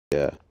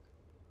Yeah.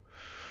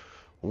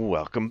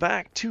 Welcome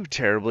back to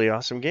Terribly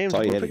Awesome Games.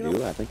 That's all you had to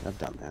do. I think I've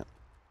done that.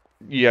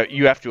 Yeah,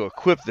 you have to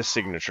equip the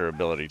signature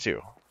ability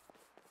too.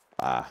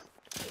 Ah.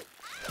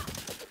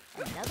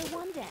 Another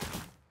one down.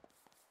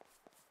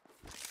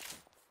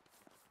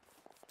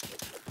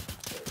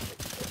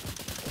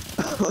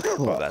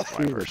 Well, that's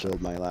my I version.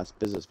 build my last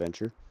business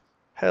venture.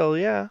 Hell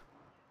yeah.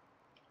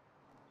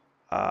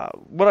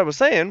 What I was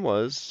saying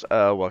was,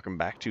 welcome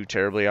back to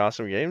Terribly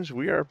Awesome Games.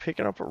 We are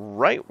picking up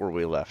right where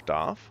we left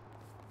off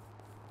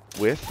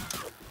with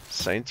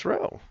Saints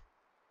Row.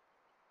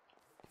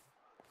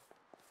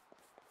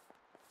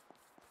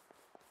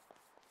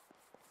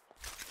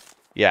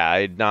 Yeah,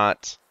 I had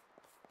not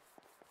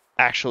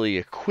actually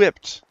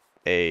equipped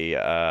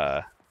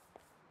a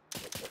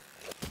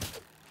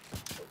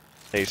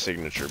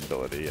signature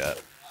ability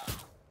yet.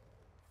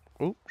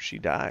 Oop, she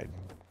died.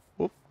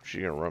 Oop,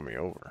 she's gonna run me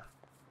over.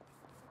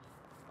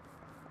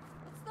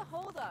 What's the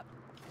holdup?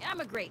 I'm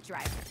a great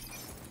driver.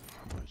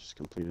 I just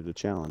completed a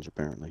challenge,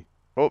 apparently.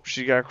 Oh,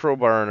 she got a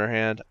crowbar in her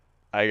hand.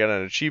 I got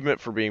an achievement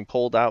for being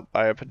pulled out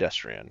by a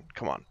pedestrian.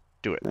 Come on,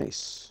 do it.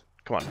 Nice.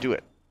 Come on, do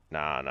it.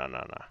 Nah.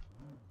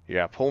 You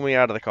gotta pull me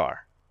out of the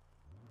car.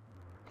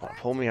 Come on,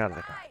 pull me out of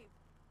the car.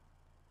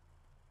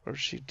 What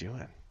is she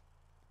doing?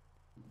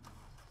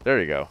 There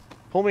you go.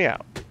 Pull me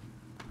out.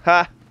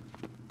 Ha!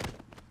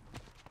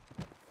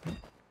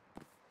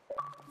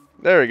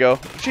 There we go.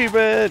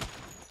 Achievement!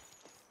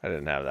 I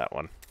didn't have that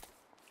one.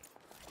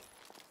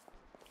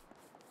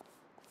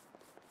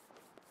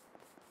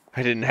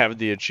 I didn't have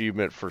the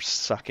achievement for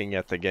sucking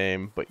at the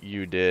game, but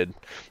you did.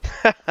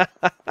 Yeah.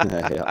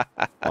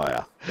 Oh,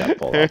 yeah. Got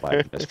pulled out by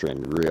a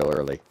pedestrian real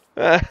early.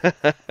 I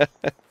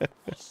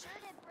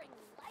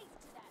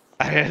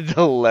had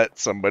to let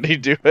somebody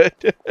do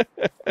it.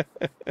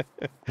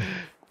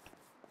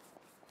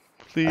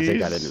 Please. I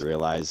think I didn't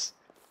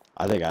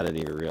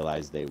even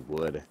realize they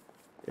would.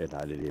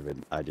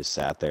 And I just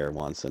sat there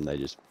once and they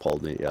just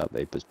pulled me up.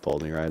 They just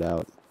pulled me right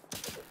out.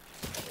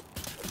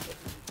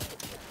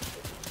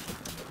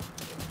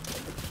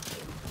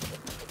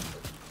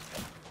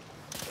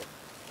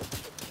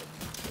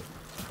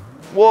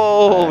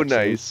 Whoa,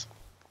 nice.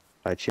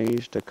 I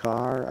changed a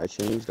car, I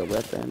changed a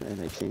weapon,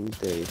 and I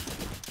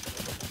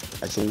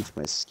changed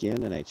my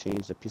skin, and I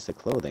changed a piece of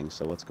clothing.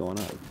 So what's going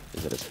on?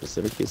 Is it a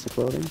specific piece of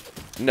clothing?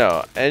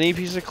 No, any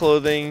piece of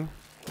clothing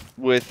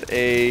with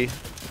a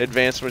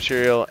advanced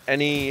material,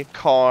 any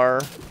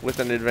car with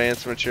an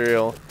advanced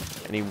material,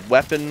 any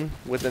weapon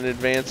with an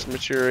advanced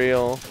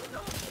material.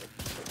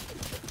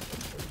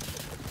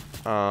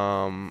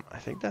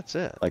 I think that's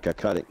it. Like a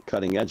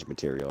cutting edge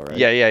material, right?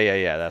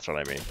 Yeah, that's what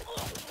I mean.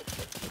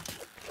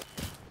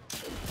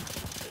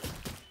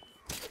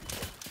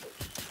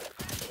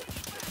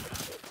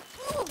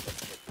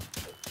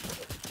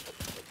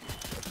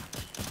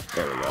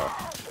 There we go.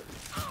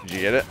 Did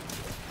you get it?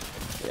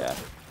 Yeah.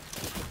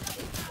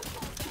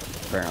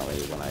 Apparently,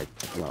 when I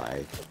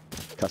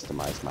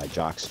customized my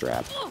jock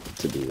strap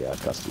to be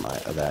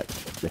that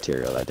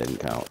material, that didn't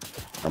count.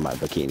 Or my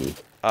bikini.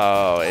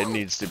 Oh, it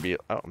needs to be.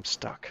 Oh, I'm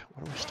stuck.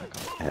 What am I stuck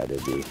on? Had to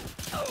be.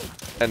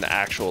 An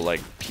actual like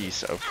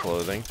piece of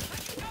clothing.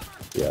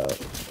 Yeah.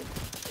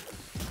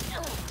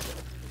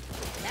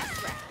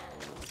 That's right.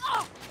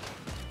 Oh,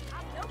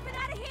 I'm noping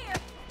out of here.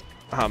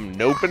 I'm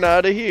noping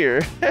out of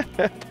here.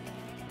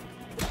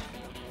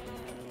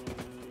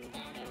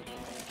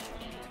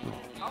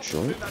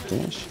 Short?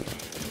 Yeah, sure.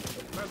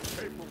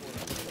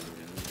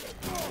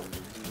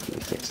 Let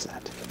me fix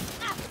that.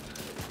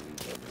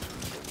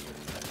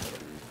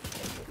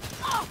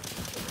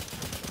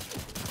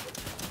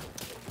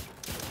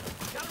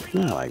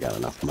 Now I got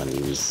enough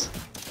monies.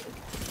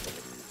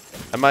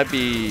 I might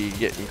be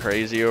getting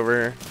crazy over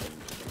here.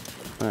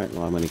 Alright,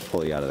 well I'm gonna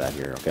pull you out of that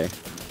here, okay?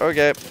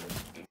 Okay.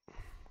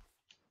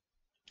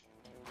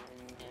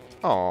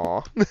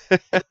 Aww.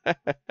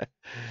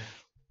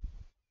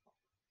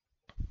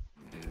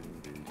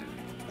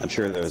 I'm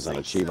sure there's an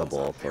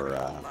achievable for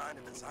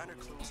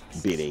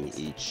beating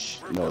each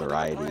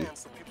notoriety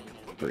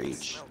for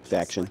each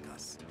faction.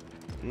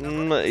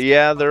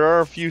 Yeah, there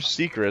are a few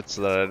secrets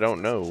that I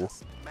don't know.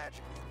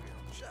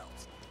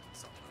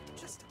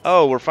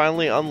 Oh, we're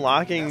finally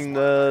unlocking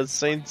the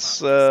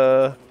Saints,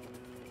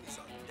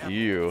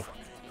 you.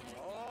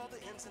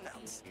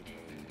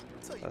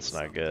 That's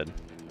not good.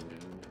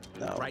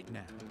 No,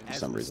 for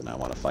some reason I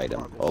want to fight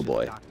him. Oh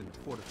boy.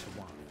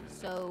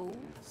 So,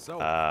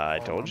 I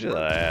told you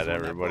that I had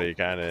everybody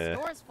kind of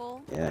store's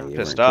full. Yeah, you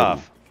pissed weren't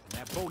off.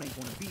 That boat ain't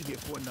gonna be here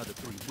for another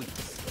 3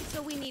 weeks.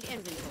 So we need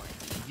inventory.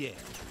 Yeah,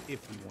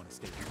 if we want to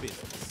stay in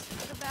business.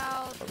 What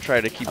about? I'll try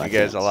to keep kidding. you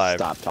guys I can't alive.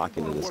 Stop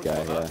talking to this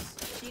guy, yeah.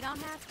 She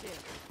don't have to.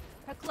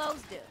 Her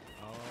clothes do.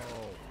 Oh,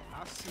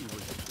 I see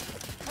what you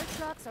Her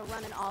trucks are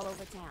running all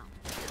over town.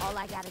 All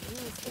I gotta do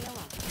is stay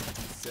alone.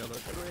 sell her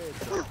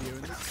threads up here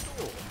in the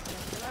store.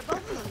 Fill our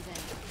boat rooms in.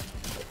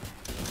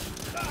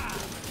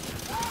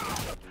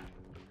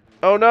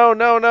 Oh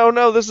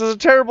no, this is a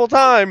terrible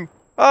time!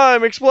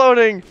 I'm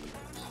exploding!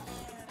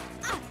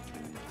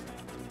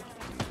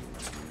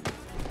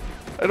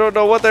 I don't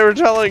know what they were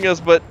telling us,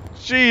 but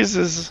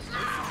Jesus.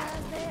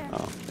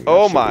 Oh, we got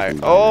Oh shit we my. can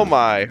buy Oh now.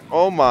 my.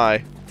 Oh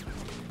my.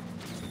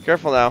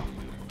 Careful now.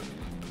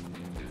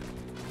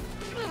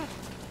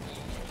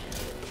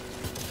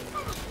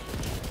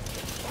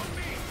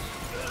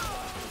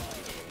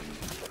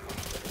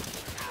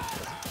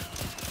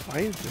 Why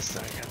is this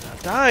thing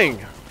not dying?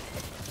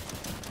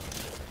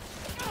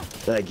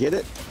 Did I get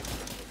it?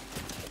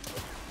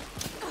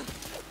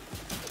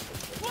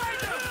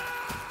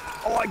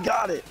 Oh, I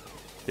got it!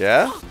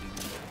 Yeah?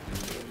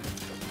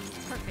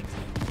 Perfect.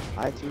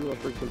 I threw a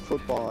freaking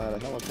football at a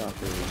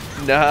helicopter.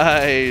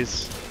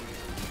 Nice.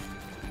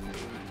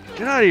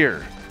 Get out of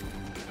here.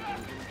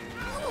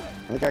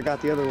 I think I got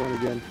the other one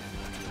again.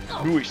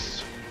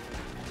 Nice.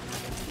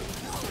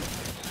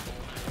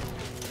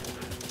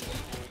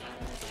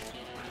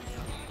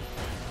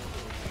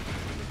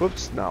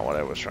 Whoops, not what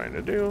I was trying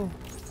to do.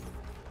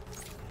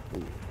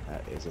 Ooh,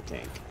 that is a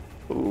tank.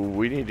 Ooh,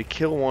 we need to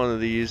kill one of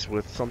these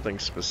with something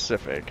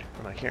specific,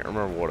 and I can't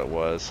remember what it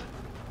was.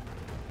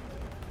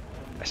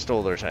 I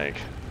stole their tank.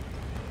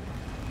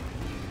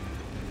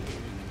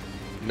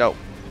 No.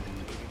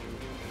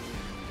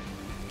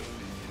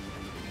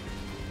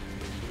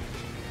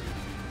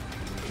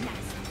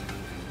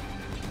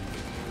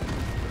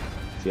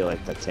 I feel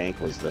like the tank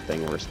was the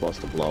thing we're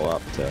supposed to blow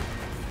up to.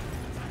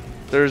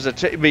 There's a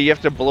but you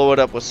have to blow it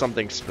up with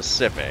something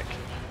specific.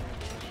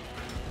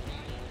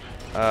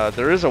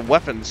 There is a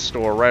weapons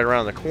store right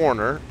around the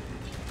corner.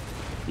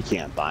 You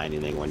can't buy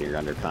anything when you're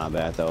under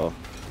combat, though.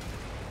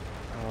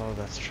 Oh,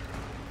 that's true.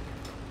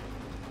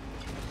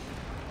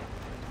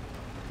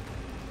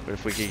 But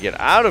if we could get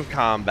out of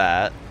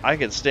combat, I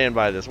could stand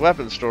by this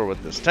weapons store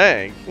with this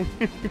tank.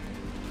 It's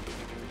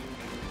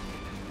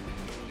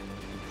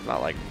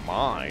not like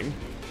mine.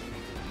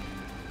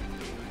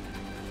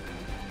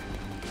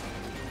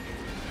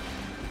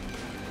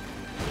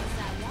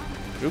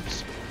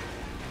 Oops.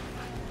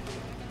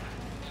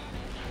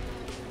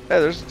 Hey,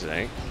 there's a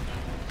tank.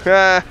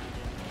 Ha!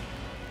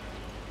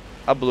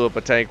 I blew up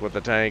a tank with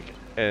a tank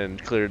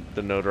and cleared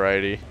the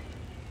notoriety.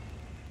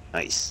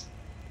 Nice.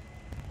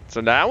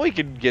 So now we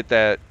can get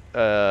that,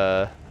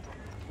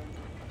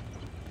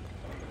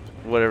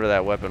 whatever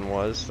that weapon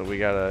was that we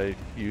gotta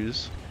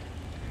use.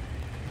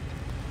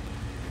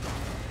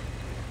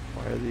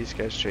 Why are these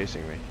guys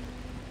chasing me?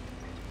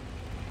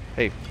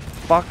 Hey,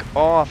 fuck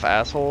off,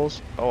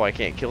 assholes. Oh, I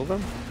can't kill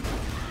them?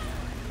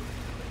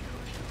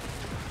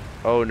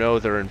 Oh no,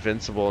 they're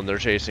invincible and they're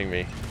chasing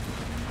me.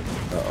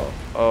 Uh-oh.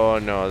 Oh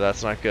no,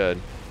 that's not good.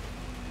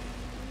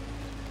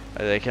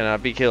 They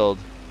cannot be killed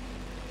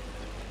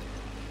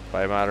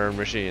by modern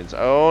machines.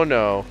 Oh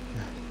no.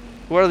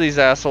 Who are these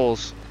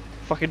assholes?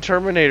 Fucking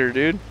Terminator,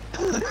 dude.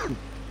 I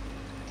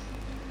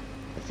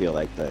feel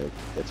like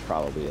it's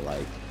probably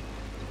like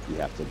you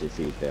have to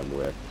defeat them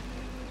with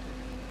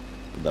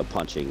the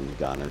punching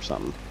gun or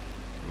something.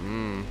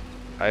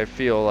 I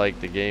feel like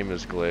the game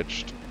is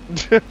glitched.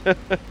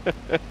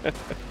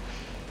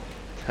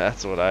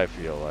 That's what I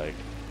feel like.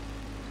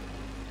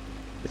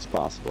 It's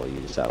possible. You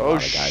just have a Oh,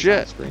 lot of guys shit.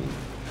 on screen.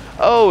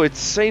 Oh, it's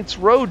Saints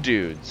Row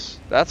dudes.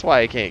 That's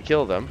why I can't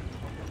kill them.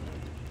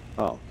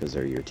 Oh, because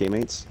they're your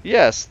teammates?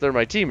 Yes, they're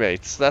my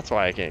teammates. That's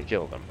why I can't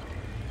kill them.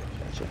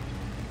 Gotcha.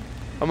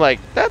 I'm like,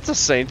 that's a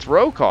Saints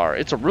Row car.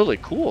 It's a really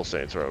cool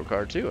Saints Row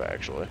car too,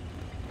 actually.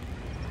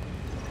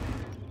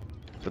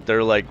 But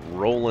they're like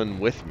rolling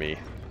with me.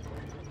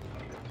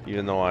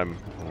 Even though I'm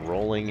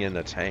rolling in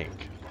a tank.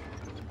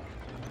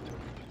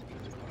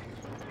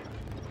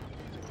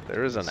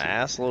 There is an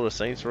assload of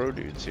Saints Row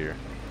dudes here.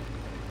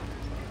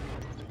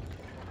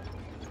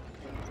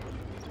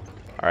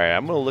 Alright,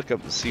 I'm gonna look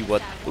up and see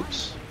what...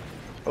 Oops.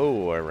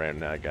 Oh, I ran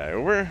that guy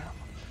over.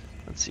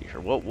 Let's see here.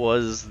 What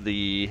was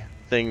the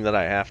thing that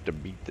I have to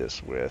beat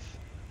this with?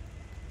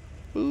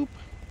 Boop.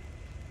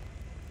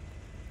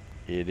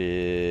 It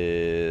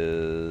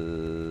is...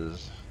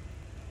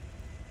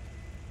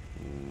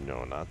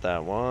 No, not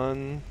that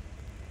one.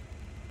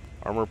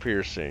 Armor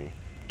piercing.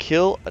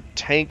 Kill a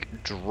tank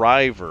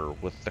driver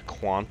with the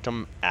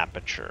quantum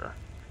aperture.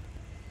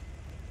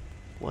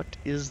 What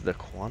is the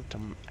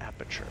quantum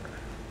aperture?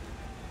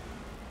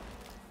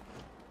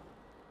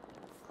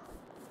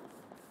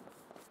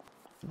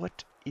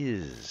 What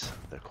is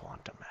the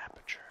quantum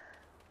aperture?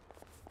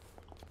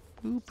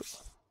 Boop.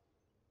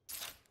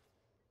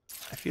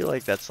 I feel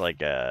like that's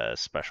like a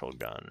special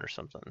gun or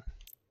something.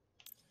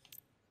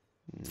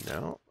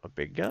 No, a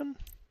big gun?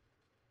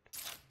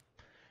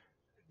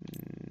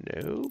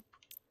 Nope.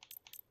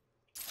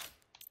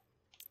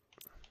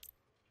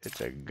 It's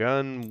a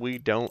gun we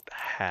don't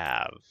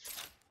have.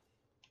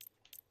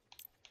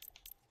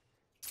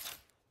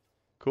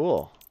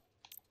 Cool.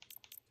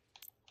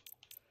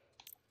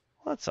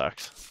 Well, that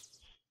sucks.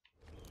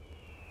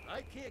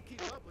 I can't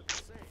keep up with the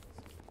Saints.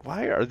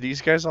 Why are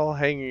these guys all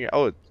hanging?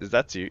 Oh, is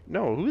that you?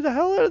 No, who the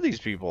hell are these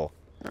people?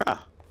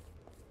 Ah,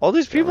 All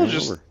these got people ran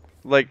just over.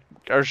 like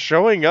are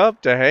showing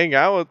up to hang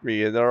out with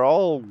me, and they're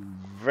all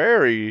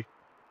very.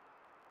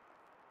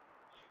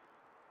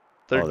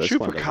 They're Oh, this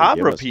one doesn't give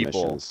chupacabra us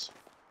people. missions.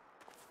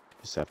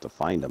 Just have to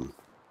find them.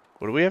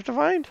 What do we have to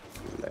find?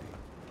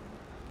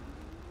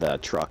 the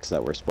trucks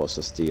that we're supposed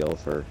to steal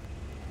for.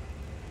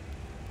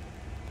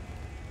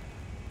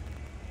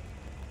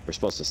 We're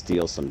supposed to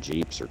steal some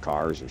Jeeps or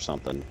cars or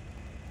something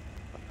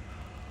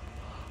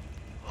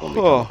when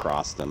we come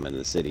across them in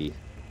the city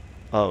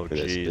Oh, for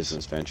this jeez.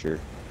 business venture.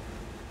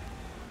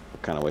 I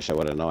kind of wish I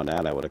would have known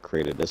that. I would have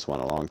created this one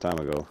a long time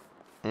ago.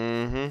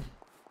 Mm-hmm.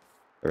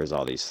 There's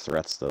all these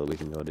threats, though, we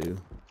can go do.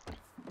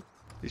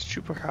 These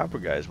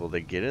Chupacabra guys, will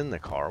they get in the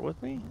car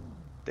with me?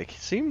 They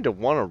seem to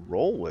want to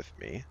roll with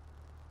me.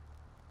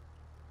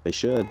 They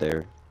should.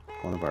 They're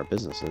one of our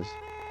businesses.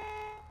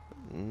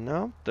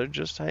 No, they're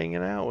just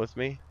hanging out with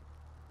me.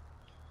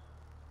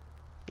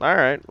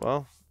 Alright,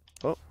 well.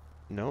 Oh,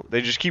 no.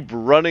 They just keep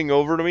running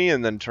over to me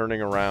and then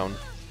turning around.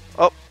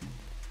 Oh.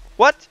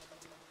 What?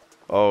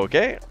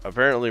 Okay.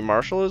 Apparently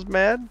Marshall is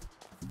mad.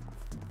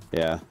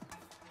 Yeah.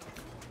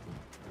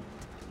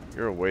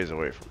 You're a ways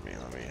away from me.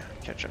 Let me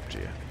catch up to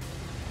you.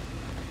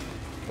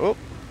 Oh.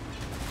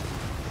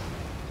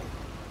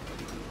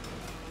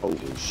 Oh,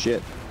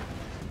 shit.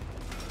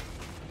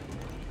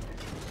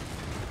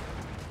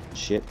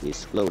 Shit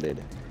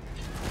exploded.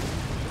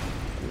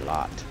 A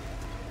lot.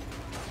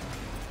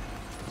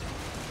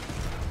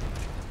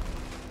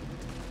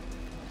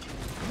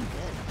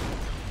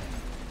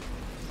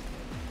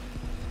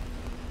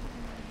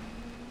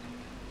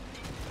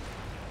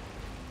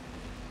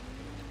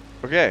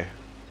 Okay.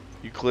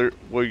 You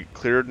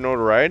cleared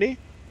notoriety?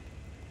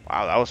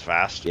 Wow, that was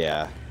fast.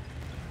 Yeah.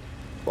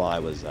 Well, I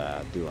was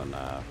doing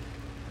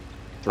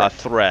A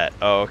threat.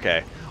 Oh,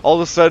 okay. All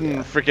of a sudden,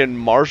 Yeah. freaking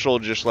Marshall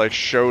just like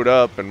showed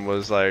up and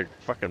was like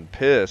fucking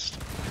pissed.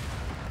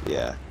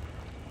 yeah.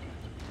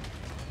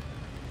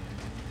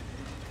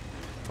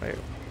 Wait.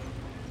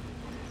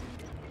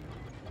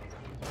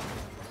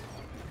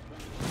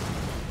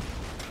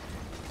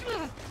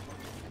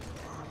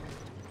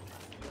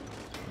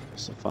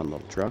 It's a fun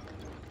little truck.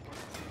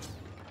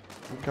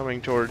 I'm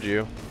coming towards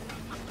you.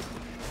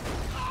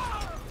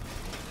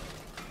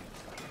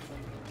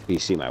 You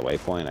see my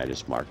waypoint? I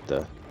just marked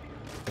the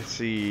I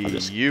see I'm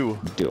just- you.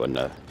 doing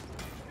the.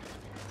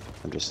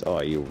 I'm just. Oh,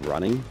 are you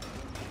running?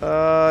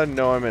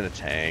 No, I'm in a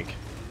tank.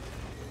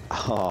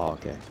 Oh,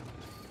 okay.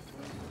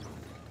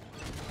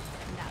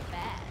 Not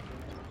bad.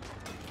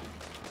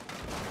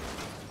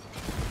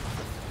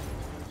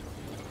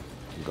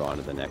 I'm going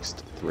to the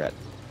next threat.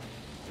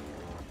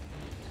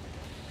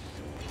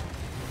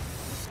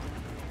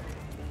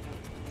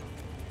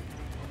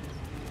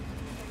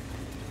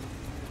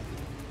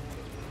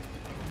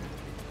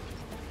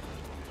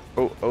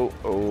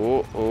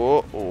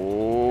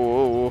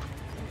 Oh.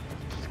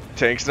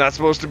 Tank's not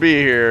supposed to be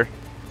here.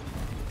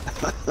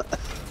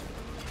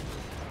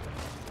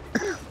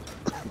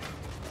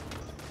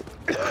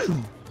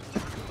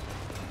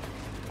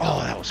 Oh,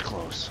 that was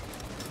close.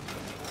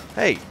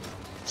 Hey,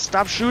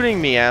 stop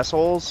shooting me,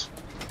 assholes.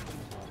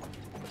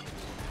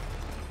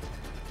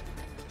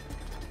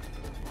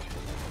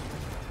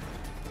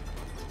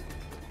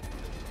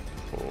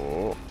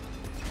 Oh.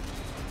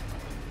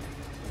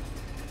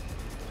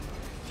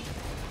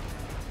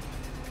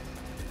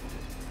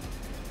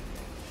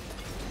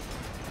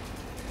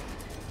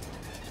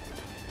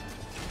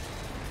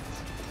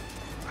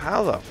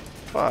 How the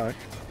fuck?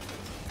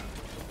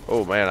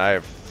 Oh man, I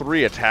have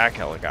 3 attack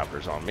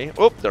helicopters on me.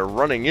 Oh, they're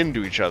running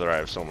into each other. I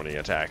have so many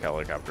attack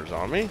helicopters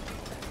on me.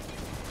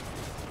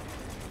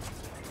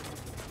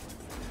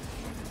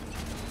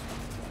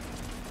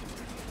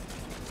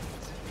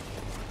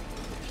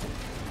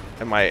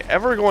 Am I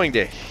ever going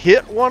to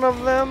hit one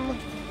of them?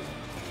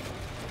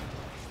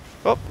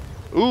 Oh,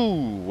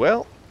 ooh,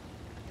 well.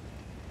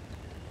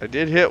 I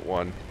did hit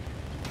one.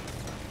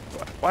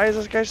 Why is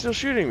this guy still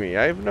shooting me?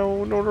 I have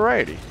no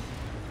notoriety.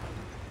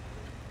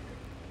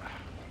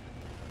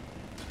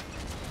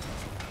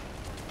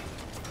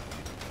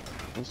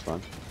 That's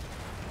fun.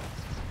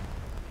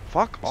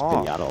 Fuck This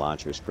off. pinata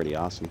launcher is pretty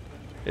awesome.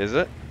 Is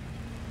it?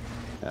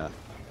 Yeah.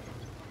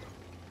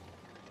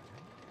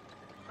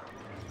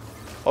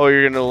 Oh,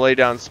 you're gonna lay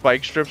down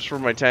spike strips for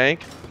my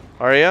tank?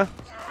 Are ya?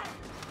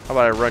 How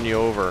about I run you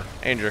over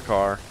and your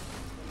car?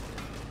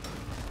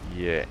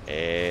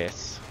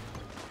 Yes.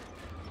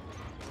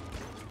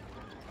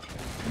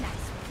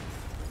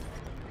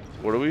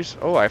 What are we?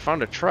 Oh, I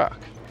found a truck.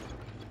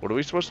 What are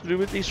we supposed to do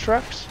with these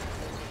trucks?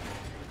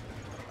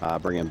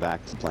 Bring him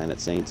back to Planet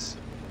Saints.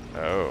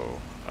 Oh,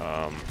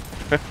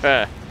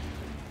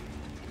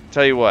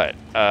 tell you what,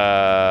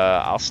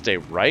 I'll stay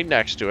right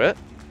next to it,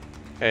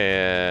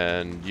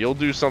 and you'll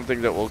do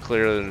something that will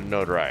clear the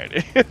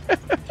notoriety. That's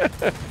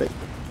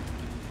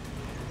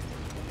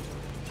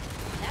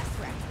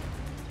right.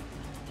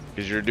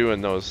 Because you're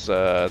doing those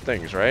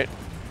things, right?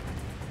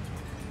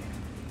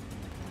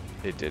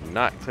 It did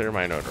not clear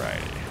my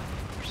notoriety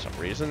for some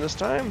reason this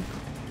time.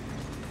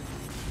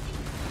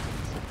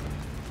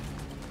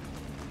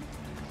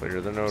 Clear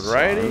the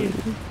notoriety.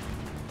 Sorry.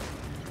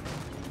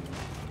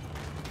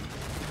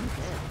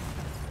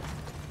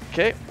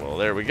 Okay, well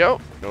there we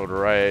go.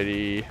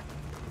 Notoriety.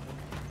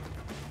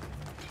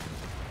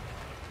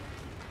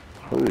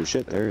 Oh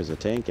shit, there is a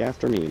tank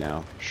after me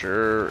now.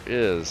 Sure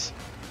is.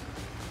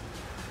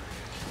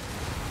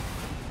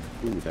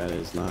 Ooh, that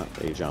is not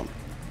a jump.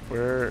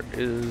 Where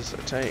is a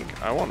tank?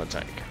 I want a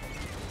tank.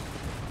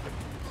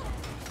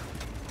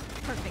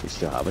 You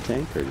still have a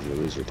tank, or did you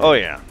lose your tank? Oh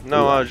yeah.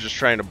 No, Ooh, I was just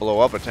trying to blow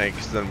up a tank,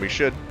 because then we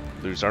should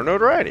lose our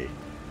notoriety.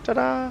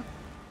 Ta-da!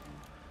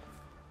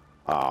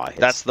 Ah, I hit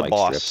That's the spike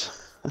boss.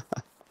 strips.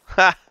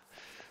 Ha!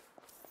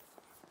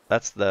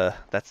 That's the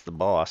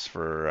boss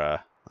for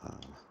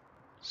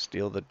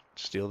steal the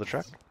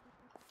truck.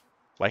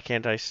 Why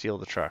can't I steal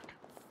the truck?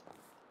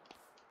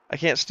 I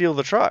can't steal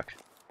the truck.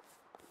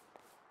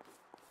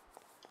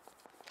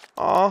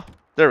 Aw,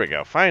 there we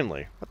go.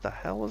 Finally. What the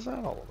hell was that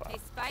all about? Hey,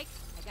 Spike,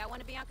 I got one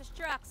of Bianca's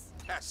trucks.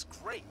 That's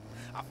great.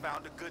 I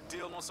found a good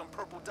deal on some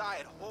purple dye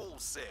at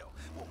wholesale.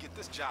 We'll get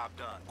this job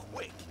done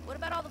quick. What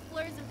about all the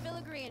fleurs and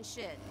filigree and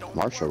shit? Don't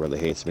Marshall worry, really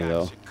hates me, got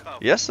though. you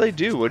covered. Yes, they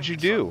do. What'd you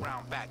do?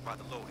 Round back by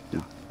the loading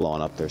dock.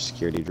 Blowing up their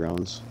security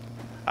drones.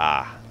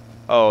 Ah.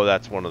 Oh,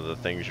 that's one of the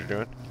things you're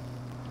doing?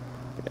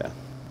 Yeah.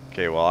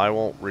 Okay, well, I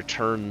won't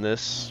return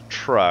this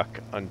truck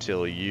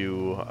until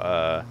you,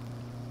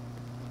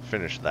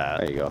 finish that.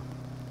 There you go.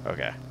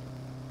 Okay.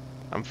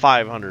 I'm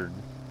 500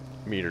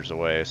 meters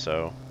away,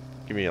 so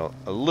give me a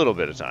little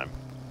bit of time.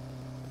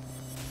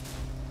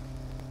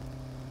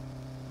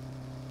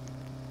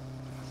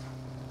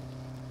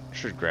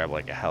 Should grab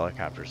like a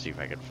helicopter, see if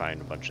I can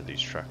find a bunch of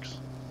these trucks.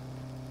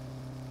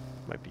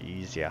 Might be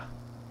easier.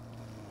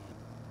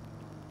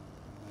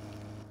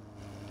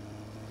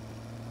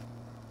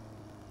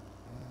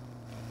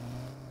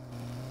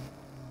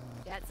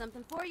 Got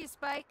something for you,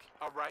 Spike.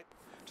 All right,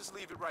 just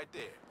leave it right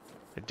there.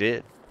 I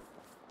did.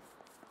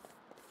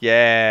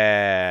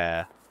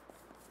 Yeah.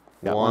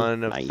 Got One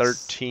one? of Nice.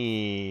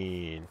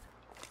 13.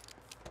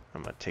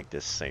 I'm gonna take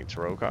this Saints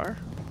Row car.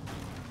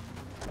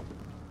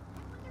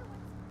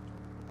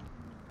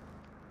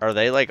 Are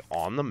they like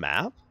on the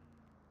map?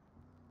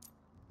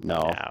 No,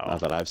 No. not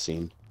that I've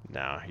seen.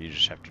 No, you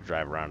just have to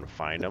drive around and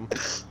find them.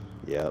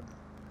 Yep.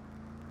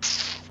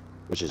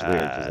 Which is weird,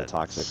 because the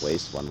toxic That's-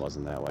 waste one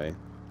wasn't that way.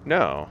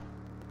 No.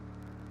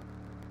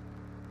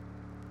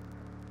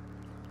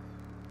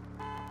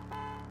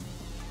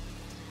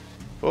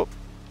 Oh.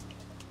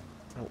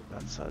 Oh,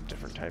 that's a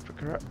different type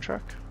of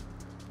truck.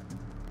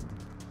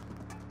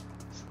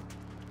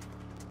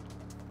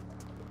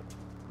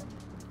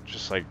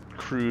 Just like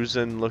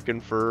cruising,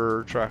 looking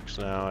for trucks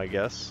now, I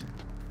guess.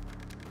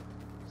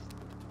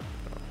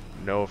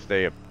 Know if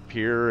they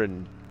appear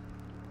in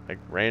like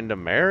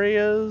random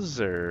areas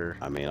or.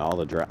 I mean,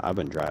 I've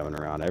been driving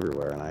around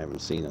everywhere, and I haven't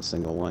seen a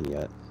single one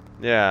yet.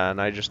 Yeah,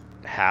 and I just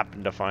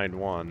happened to find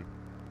one.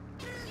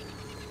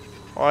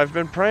 Oh, I've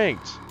been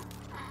pranked.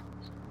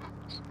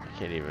 I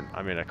can't even.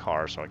 I'm in a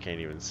car, so I can't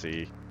even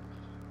see.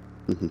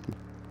 Let's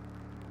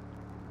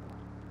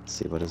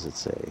see, what does it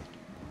say?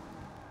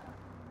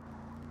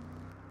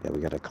 Yeah, we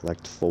gotta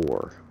collect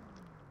 4.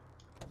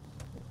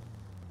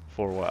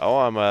 For what? Oh,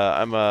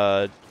 I'm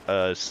a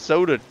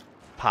soda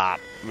pop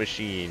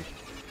machine.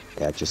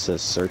 Yeah, it just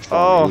says search for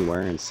Oh. them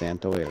anywhere in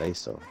Santo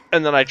Ileso.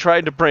 And then I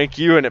tried to prank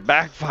you, and it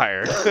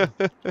backfired.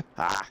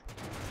 Ah!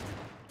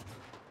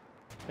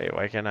 Hey,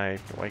 why can't I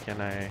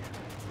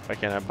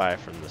buy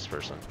from this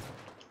person?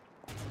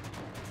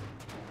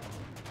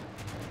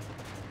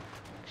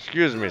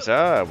 Excuse me,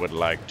 sir. I would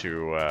like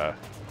to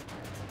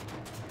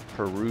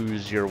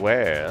peruse your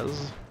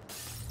wares.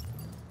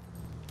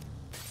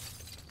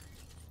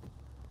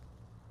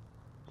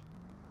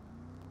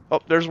 Oh,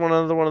 there's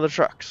another one of the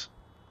trucks.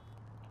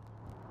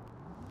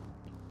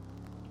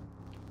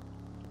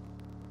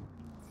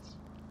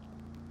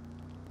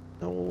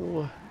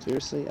 No.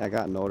 Seriously, I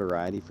got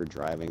notoriety for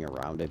driving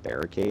around a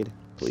barricade.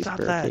 Police Stop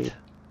barricade.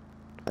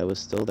 that. That was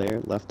still there,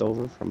 left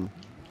over from...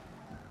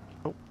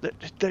 Oh,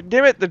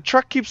 damn it, the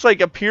truck keeps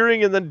like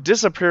appearing and then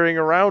disappearing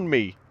around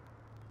me.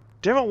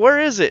 Damn it, where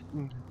is it?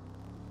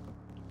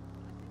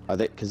 Are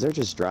they? Because they're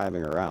just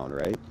driving around,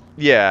 right?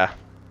 Yeah.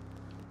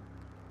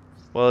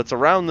 Well, it's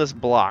around this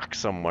block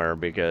somewhere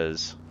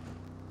because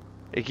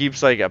it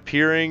keeps like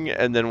appearing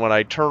and then when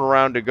I turn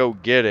around to go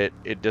get it,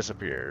 it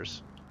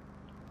disappears.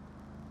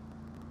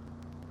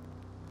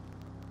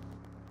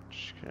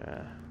 Just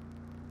gonna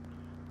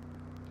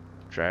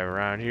drive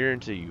around here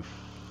until you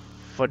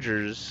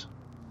fudgers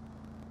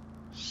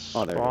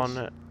Oh, there it spawn is.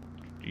 it.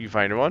 You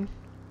find one?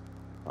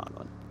 Found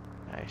one.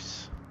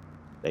 Nice.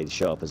 They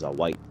show up as a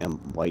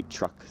white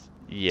truck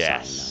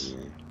Yes. sign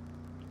on here.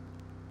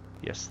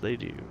 Yes, they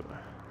do.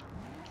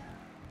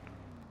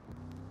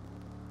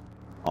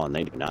 Oh, and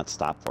they do not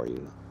stop for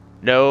you.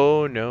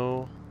 No,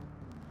 no.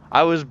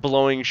 I was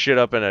blowing shit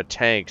up in a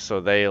tank,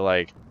 so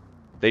they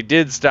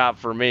did stop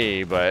for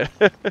me, but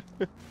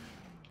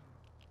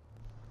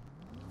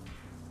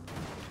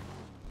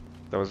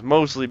that was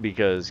mostly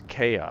because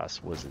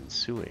chaos was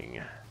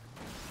ensuing.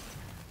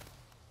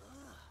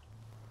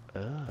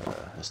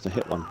 Must have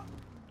hit one.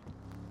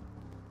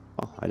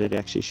 Oh, I did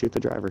actually shoot the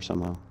driver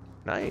somehow.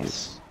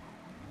 Nice.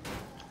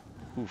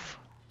 Oof.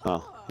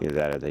 Oh, either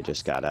that or they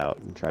just got out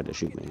and tried to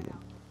shoot me.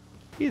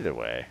 Either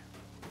way,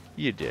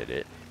 you did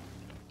it.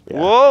 Yeah.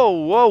 Whoa,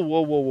 whoa,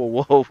 whoa, whoa,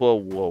 whoa, whoa, whoa,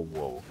 whoa,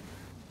 whoa.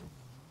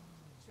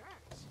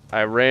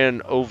 I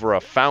ran over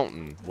a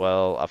fountain.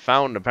 Well, a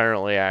fountain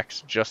apparently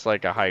acts just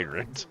like a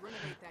hydrant.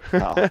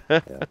 Oh, yeah.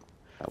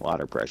 That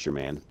water pressure,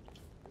 man.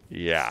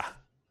 Yeah.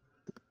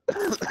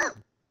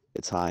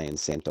 It's high in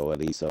Santo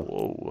Elisa.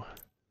 Whoa.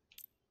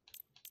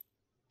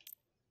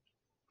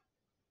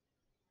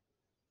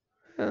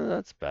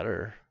 That's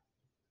better.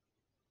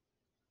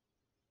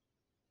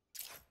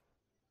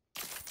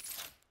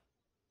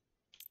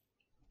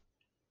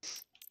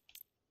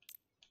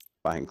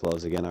 Buying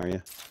clothes again, are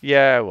you?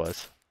 Yeah, I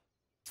was.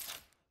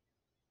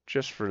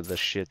 Just for the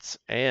shits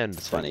and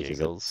It's the funny because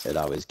giggles. it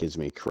always gives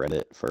me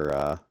credit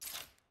for,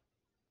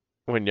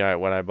 When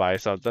I buy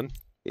something.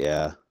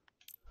 yeah.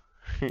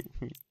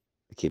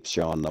 It keeps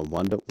showing the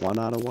 1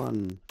 out of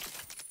 1.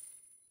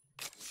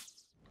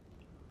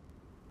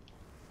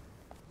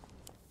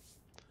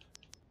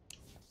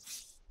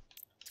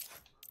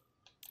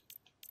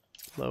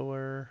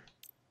 Lower,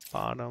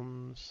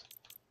 bottoms.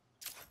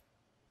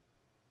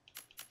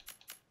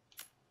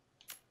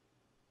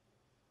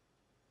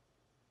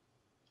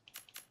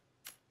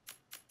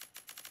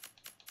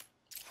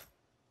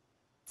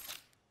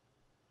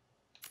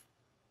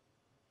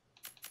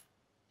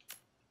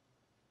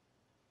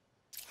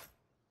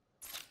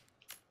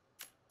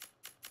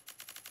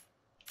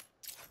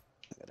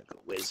 I gotta go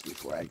whiz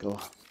before I go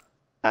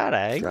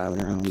Alright.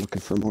 driving around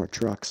looking for more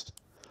trucks.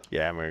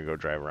 Yeah, I'm gonna go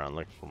drive around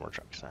looking for more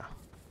trucks now.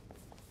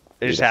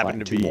 We It just gotta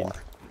happened find to 2 be. more.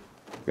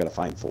 We gotta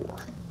find 4.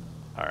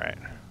 Alright.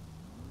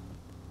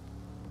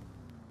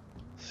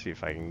 See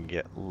if I can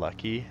get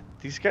lucky.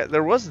 These guys,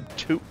 there was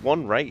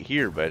one right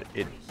here, but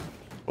it.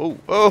 Oh,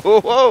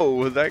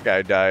 whoa! That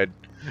guy died.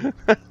 Get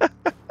out of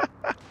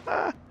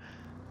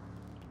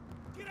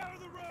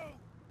the road!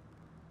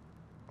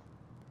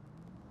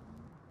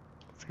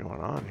 What's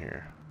going on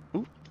here?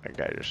 Ooh, that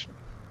guy just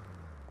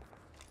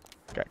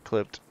got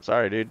clipped.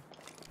 Sorry, dude.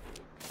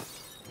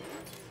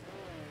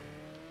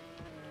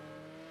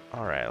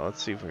 Alright,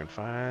 let's see if we can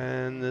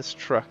find this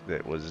truck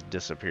that was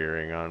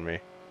disappearing on me.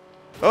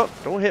 Oh,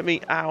 don't hit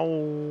me.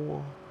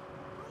 Ow.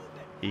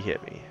 He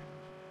hit me.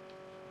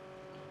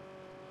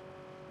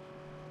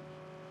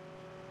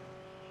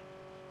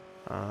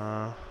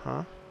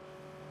 Uh-huh.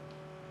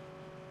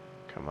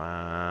 Come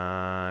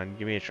on,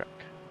 give me a truck.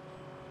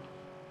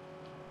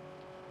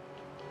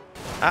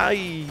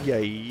 Ay,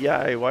 ay,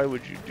 ay, why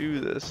would you do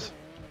this?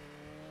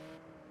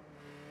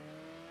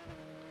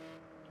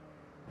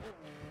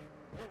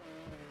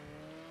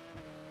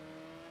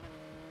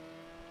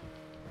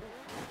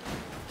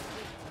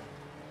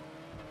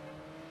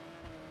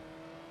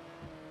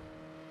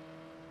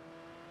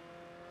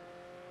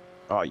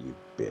 Oh, you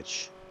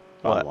bitch.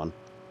 What? Found one.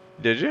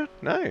 Did you?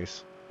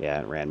 Nice.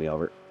 Yeah, it ran me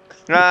over.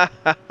 Yeah,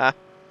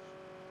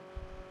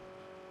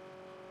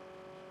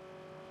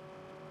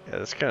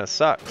 this kind of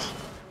sucks.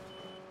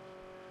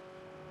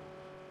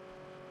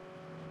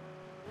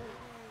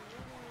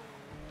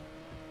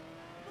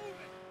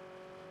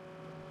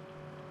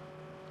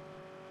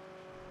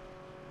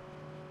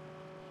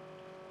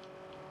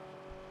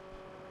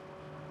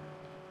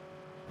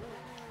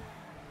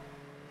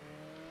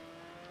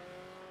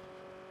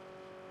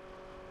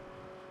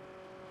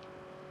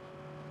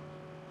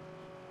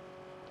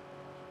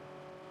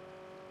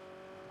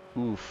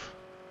 Oof.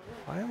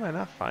 Why am I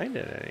not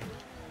finding any?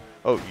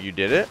 Oh, you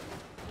did it?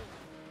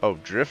 Oh,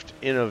 drift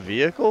in a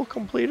vehicle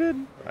completed?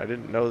 I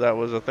didn't know that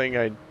was a thing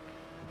I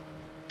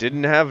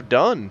didn't have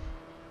done.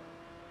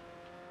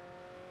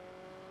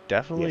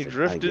 Definitely I think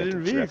drifted you have in to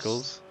drift.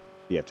 vehicles.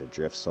 You have to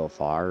drift so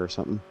far or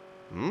something.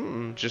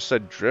 Just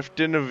said drift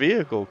in a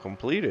vehicle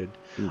completed.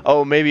 Hmm.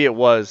 Oh, maybe it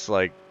was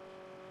like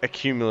a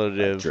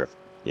cumulative. Like drift.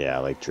 Yeah,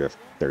 like drift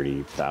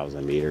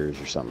 30,000 meters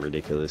or something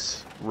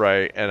ridiculous.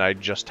 Right, and I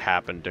just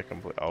happened to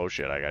complete. Oh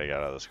shit, I gotta get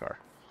out of this car.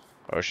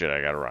 Oh shit,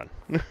 I gotta run.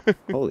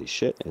 Holy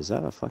shit, is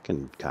that a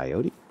fucking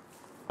coyote?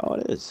 Oh,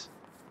 it is.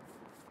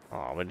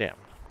 Oh, but damn.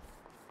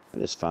 I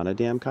just found a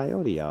damn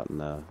coyote out in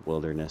the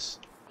wilderness.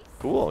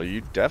 Cool, you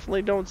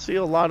definitely don't see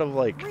a lot of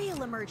like,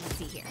 Real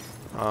emergency here.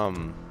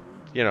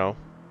 you know,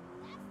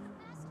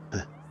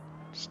 I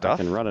stuff.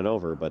 can run it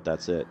over, but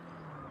that's it.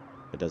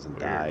 It doesn't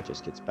Weird. die, it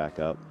just gets back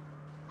up.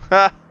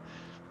 Ha!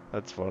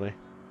 That's funny.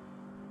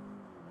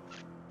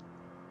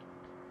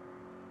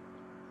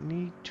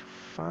 Need to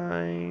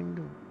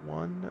find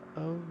one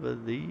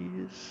of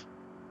these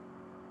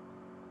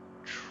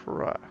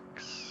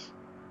trucks.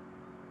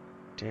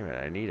 Damn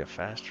it, I need a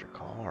faster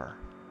car.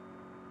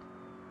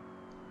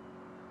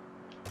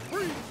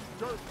 Freeze,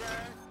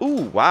 dirtbag!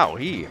 Ooh, wow,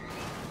 he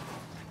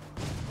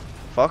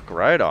fuck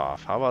right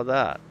off. How about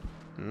that?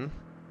 Hmm?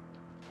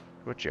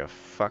 Would you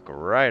fuck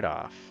right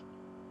off?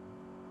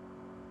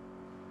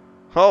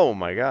 Oh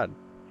my god,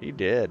 he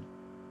did.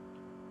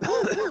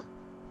 I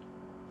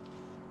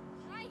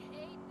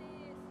hate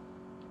this.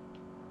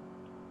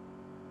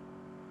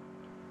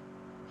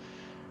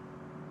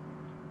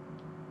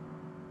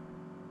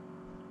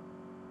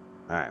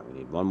 Alright, we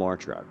need one more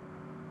truck.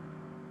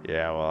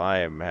 Yeah, well, I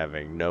am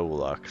having no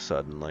luck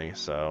suddenly,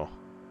 so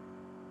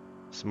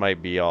this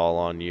might be all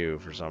on you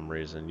for some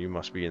reason. You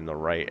must be in the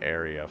right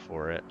area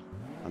for it.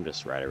 I'm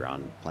just right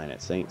around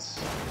Planet Saints.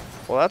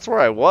 Well, that's where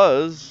I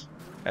was,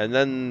 and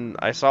then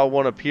I saw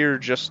one appear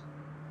just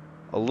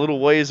a little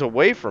ways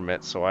away from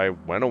it, so I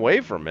went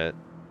away from it.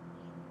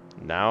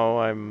 Now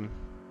I'm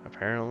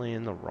apparently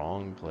in the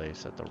wrong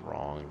place at the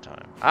wrong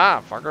time.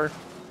 Ah, fucker!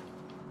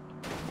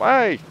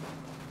 Why?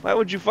 Why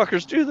would you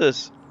fuckers do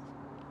this?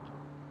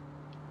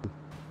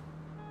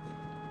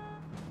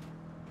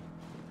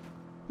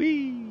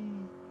 Whee!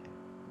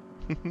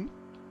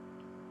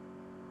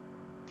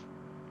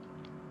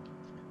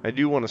 I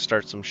do want to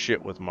start some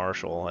shit with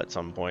Marshall at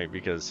some point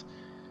because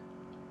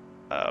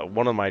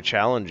one of my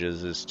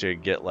challenges is to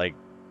get like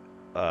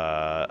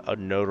a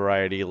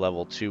notoriety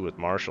level 2 with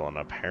Marshall, and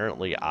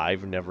apparently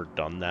I've never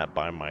done that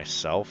by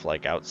myself,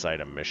 like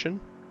outside a mission.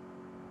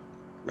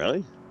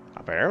 Really?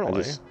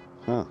 Apparently.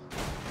 Huh.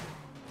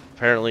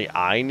 Apparently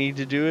I need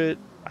to do it.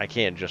 I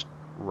can't just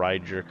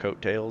ride your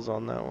coattails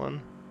on that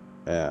one.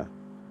 Yeah.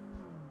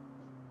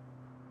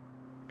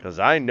 Because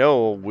I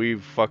know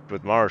we've fucked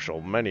with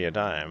Marshall many a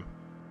time.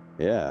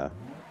 Yeah.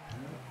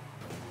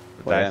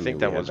 But Well, yeah, I think mean,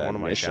 that we had was one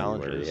of my mission where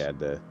challenges.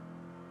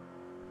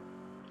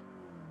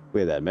 We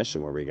had that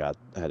mission where we had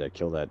to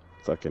kill that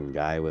fucking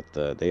guy with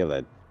the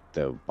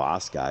the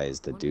boss guy is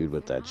the dude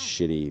with that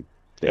shitty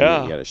thing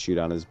that you gotta shoot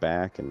on his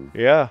back, and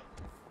Yeah.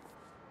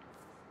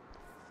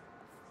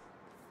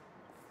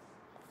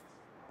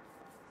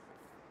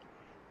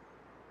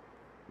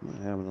 I'm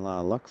not having a lot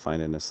of luck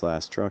finding this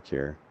last truck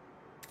here.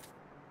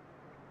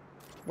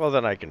 Well,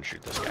 then I can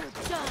shoot this guy.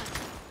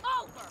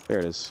 There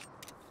it is.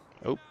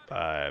 Oh,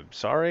 I'm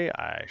sorry.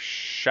 I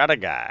shot a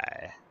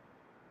guy.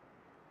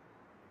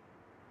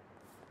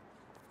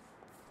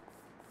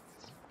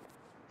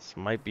 This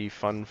might be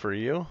fun for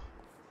you.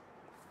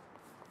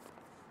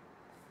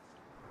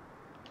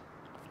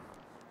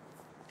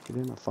 Get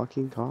in a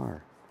fucking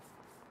car.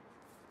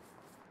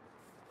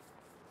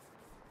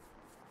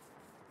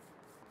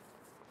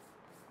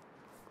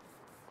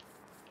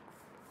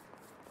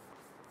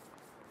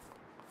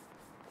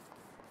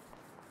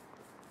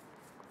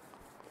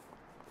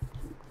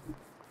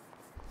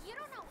 You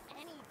don't know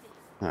anything.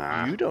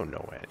 Ah, You don't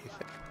know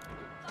anything.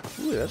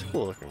 Ooh, that's a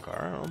cool looking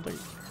car. I don't think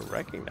I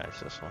recognize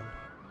this one.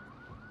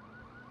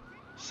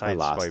 I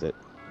lost Sideswipe it.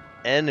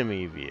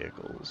 enemy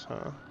vehicles,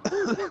 huh?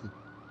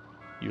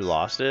 You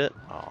lost it?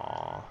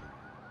 Aww.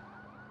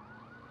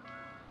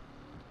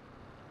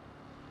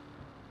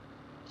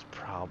 It's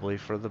probably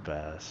for the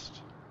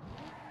best.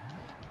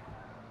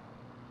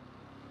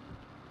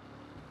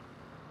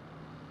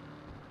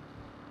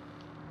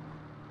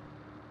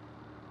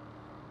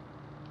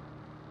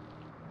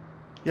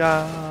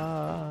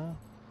 Yeah.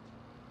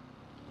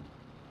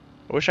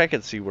 I wish I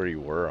could see where you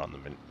were on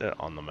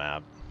the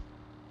map.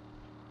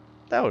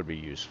 That would be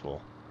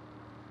useful.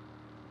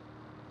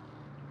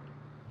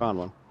 Found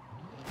one.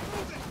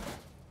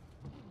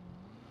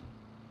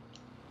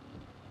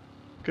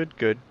 Good,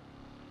 good.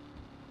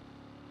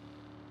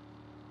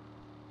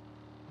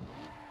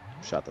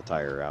 Shot the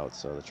tire out,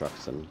 so the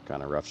truck's in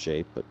kind of rough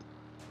shape, but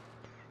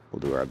we'll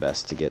do our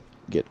best to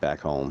get back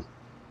home.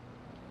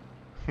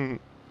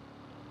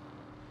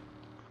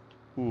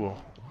 Ooh.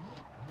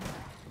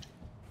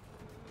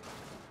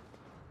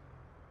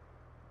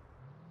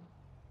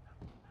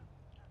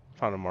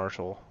 Found a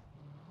Marshall.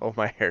 Oh,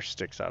 my hair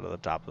sticks out of the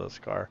top of this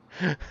car.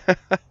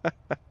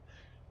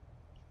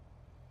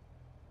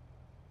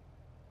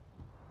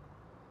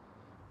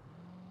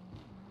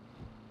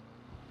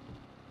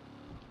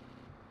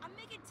 I'm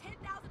making $10,000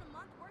 a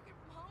month working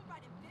from home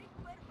writing big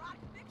lit rock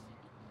fiction.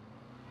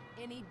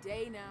 Any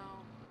day now.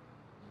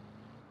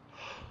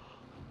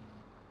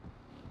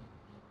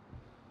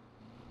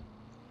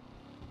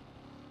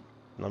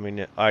 Let me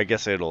know. I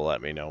guess it'll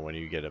let me know when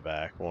you get it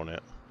back, won't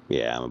it?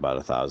 Yeah, I'm about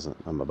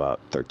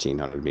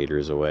 1,300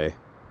 meters away.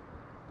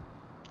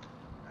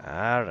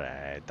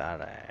 Alright,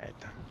 alright.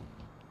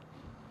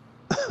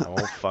 I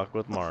won't fuck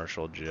with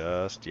Marshall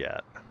just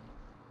yet.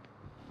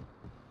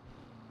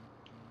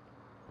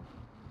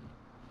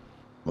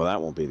 Well,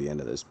 that won't be the end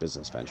of this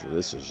business venture.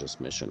 This is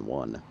just mission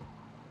 1.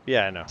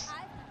 Yeah, I know.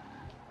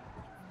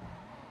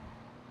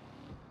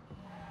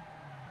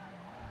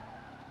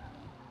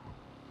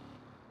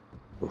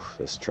 Oof,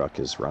 this truck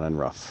is running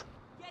rough.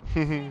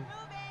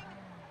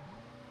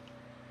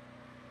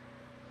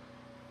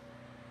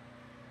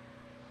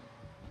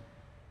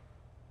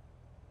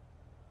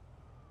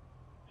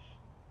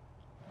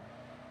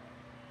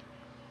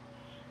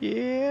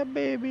 Yeah,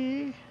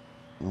 baby.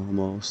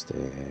 Almost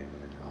there,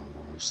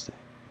 almost there.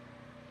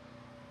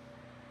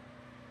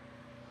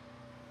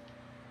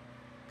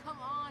 Come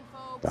on,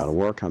 folks. God of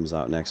War comes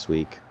out next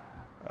week.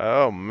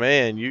 Oh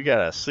man, you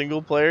got a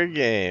single player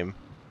game.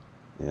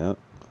 Yep,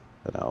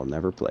 but I'll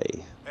never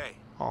play. Hey,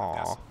 Aw.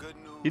 got some good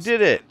news You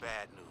did it. and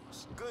bad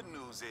news. Good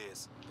news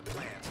is the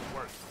plan's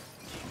working.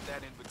 Keep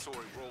that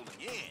inventory rolling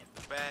in.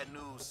 The bad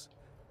news,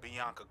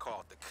 Bianca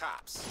called the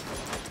cops.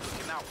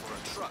 Looking out for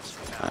her trucks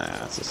from now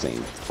Ah, it's the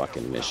same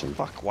fucking mission.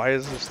 Fuck, why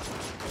is this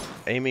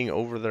aiming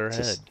over their It's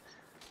head? just-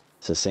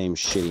 It's the same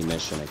shitty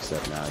mission,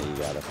 except now you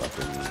gotta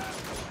fucking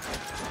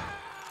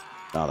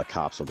Oh, the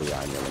cops will be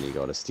on you when you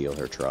go to steal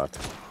her truck.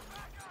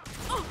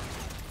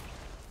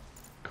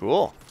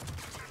 Cool.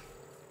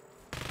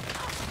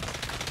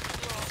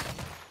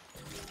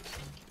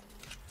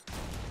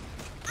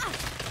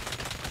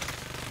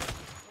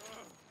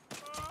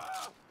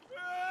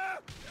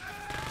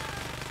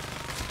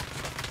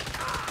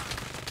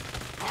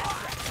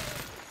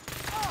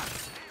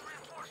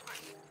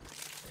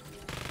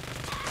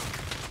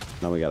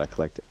 Now we gotta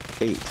collect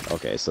 8.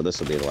 Okay, so this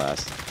will be the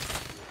last.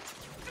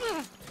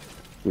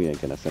 We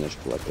ain't gonna finish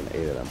collecting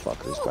 8 of them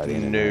fuckers by the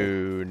end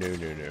of the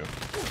night. No.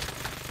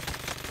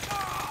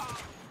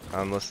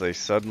 Unless they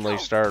suddenly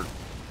start,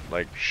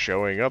 like,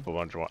 showing up a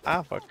bunch of...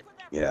 Ah, fuck.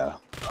 Yeah,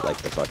 like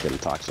the fucking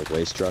toxic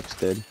waste trucks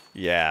did.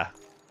 Yeah.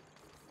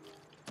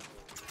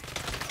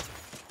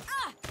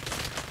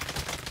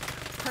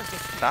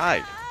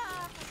 Died.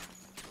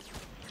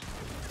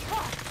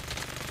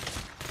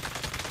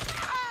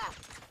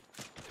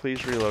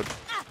 Please reload.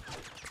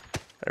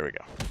 There we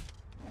go.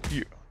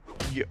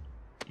 Yeah.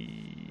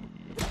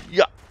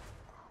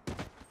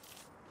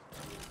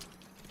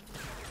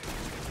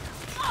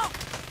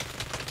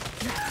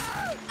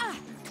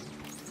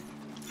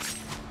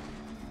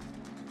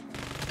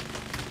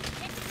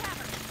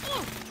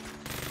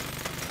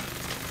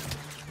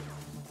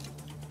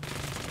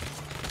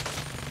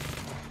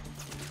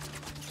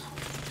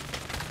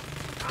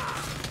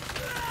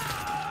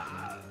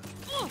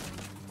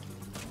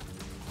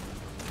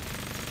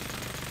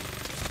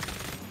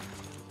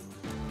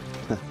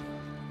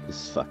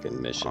 This fucking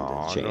mission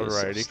Aw, to change is so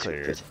notoriety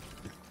stupid. cleared.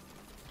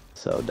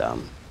 So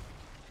dumb.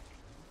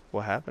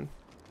 What happened?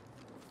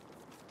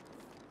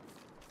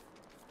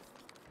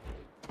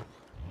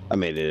 I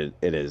mean, it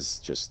is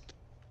just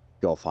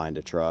go find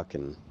a truck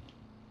and...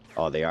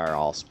 Oh, they are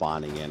all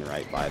spawning in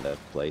right by the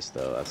place,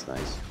 though. That's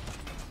nice.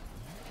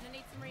 Gonna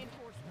need some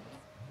reinforcements.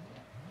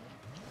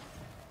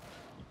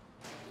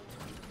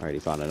 Alright, he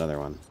found another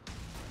one.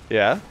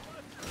 Yeah?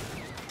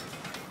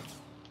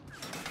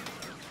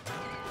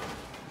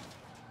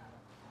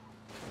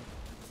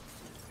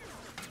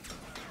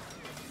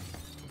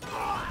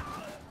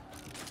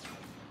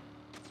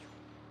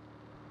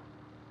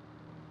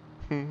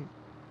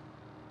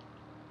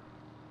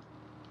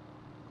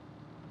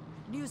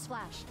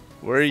 Newsflash.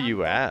 Where are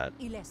you at?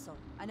 Ileso,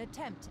 an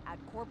attempt at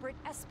corporate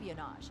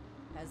espionage,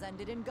 has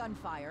ended in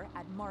gunfire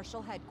at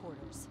Marshall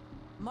headquarters.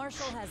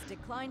 Marshall has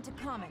declined to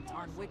comment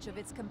on which of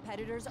its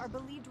competitors are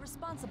believed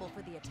responsible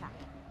for the attack,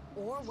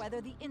 or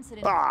whether the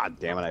incident. Ah,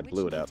 damn it! I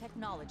blew it up.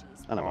 Technologies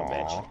Son of a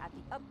bitch. at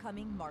the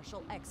upcoming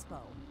Marshall Expo.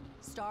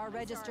 Star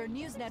Register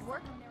News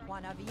Network,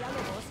 Juana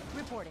Villalobos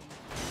reporting.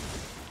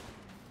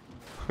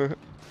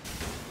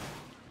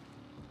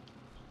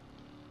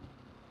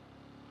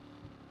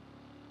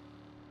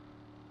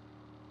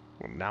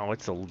 Now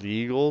it's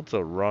illegal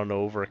to run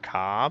over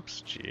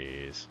cops?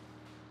 Jeez.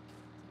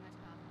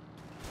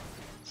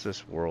 What's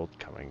this world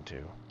coming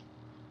to?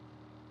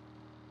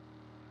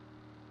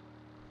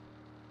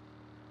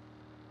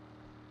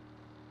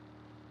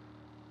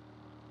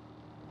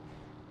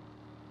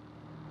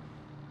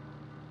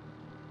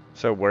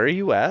 So where are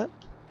you at?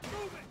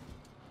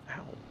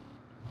 Ow.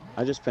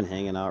 I've just been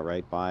hanging out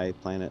right by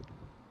Planet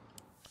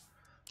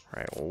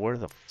Right, well where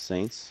the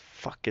Saints.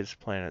 fuck is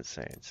Planet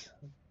Saints?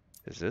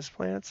 Is this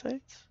Planet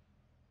Saints?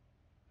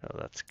 No,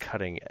 that's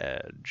Cutting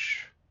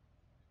Edge.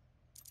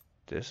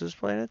 This is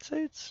Planet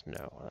Saints?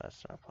 No,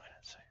 that's not Planet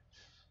Saints.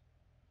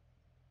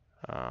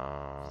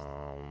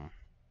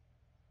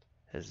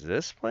 Is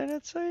this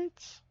Planet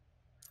Saints?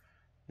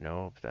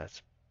 Nope,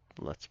 that's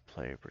Let's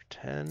Play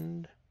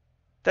Pretend.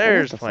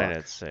 There's the Planet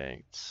fuck?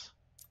 Saints.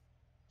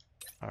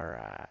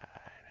 Alright.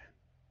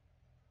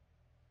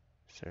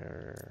 Is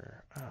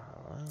there... Oh,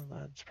 well,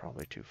 that's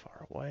probably too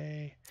far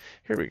away.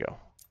 Here we go.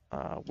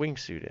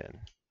 Wingsuit in.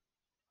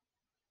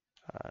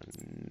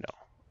 No.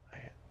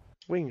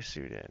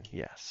 Wingsuit in,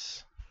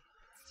 yes.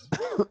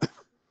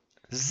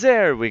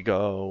 There we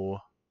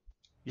go.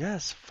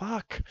 Yes,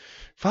 fuck.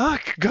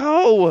 Fuck,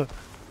 go!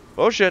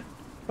 Oh shit,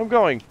 I'm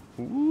going.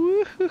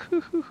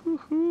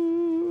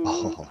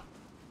 Oh.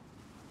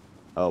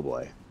 Oh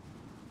boy.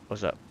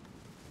 What's up?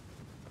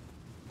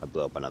 I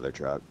blew up another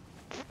truck.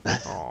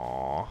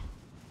 Aww.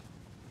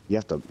 You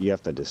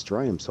have to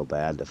destroy him so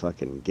bad to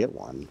fucking get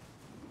one.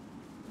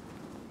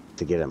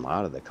 To get him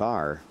out of the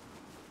car.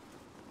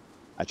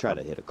 I try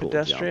to hit a cool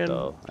Pedestrian, jump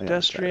though.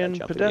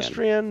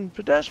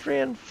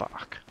 pedestrian,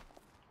 fuck.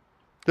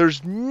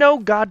 There's no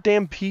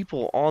goddamn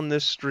people on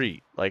this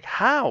street. Like,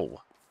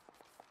 how?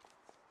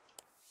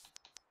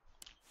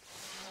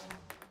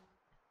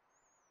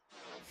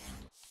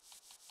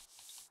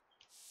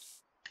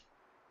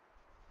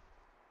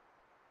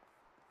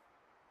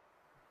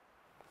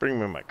 Bring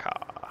me my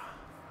car.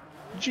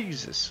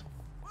 Jesus.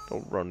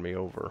 Don't run me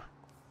over.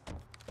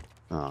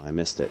 Oh, I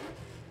missed it.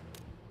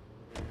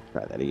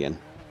 Try that again.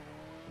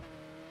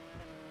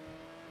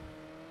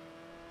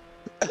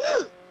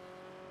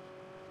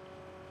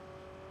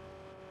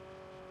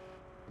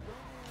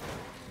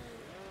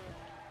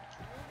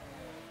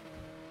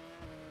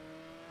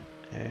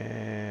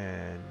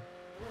 And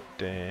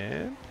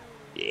then...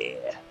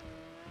 Yeah.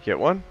 Get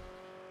one?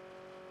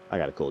 I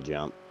got a cool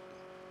jump.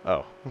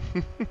 Oh.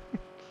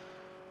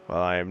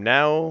 Well, I am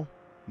now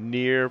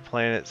near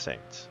Planet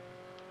Saints.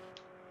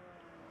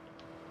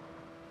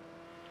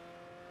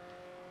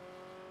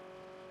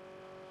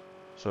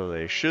 So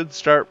they should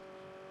start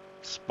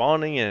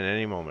spawning in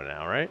any moment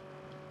now, right?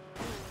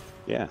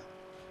 Yeah.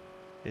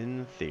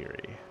 In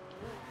theory.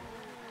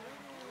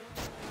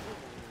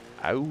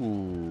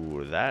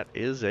 Ow, that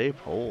is a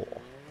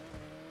pole.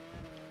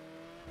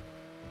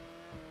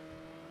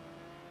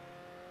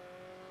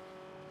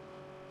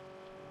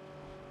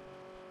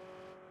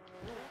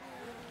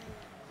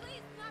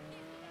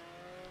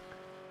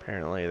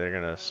 Apparently they're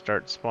gonna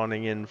start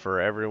spawning in for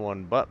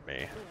everyone but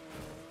me.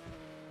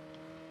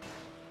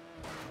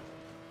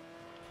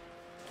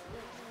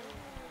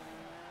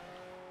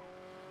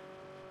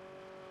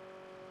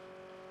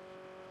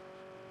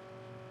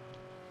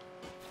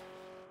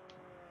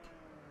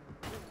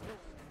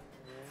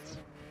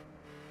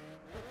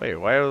 Wait,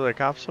 why are the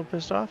cops so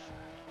pissed off?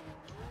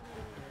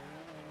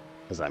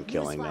 Because I'm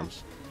killing them.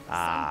 Newsflash.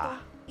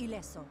 Ah. Santo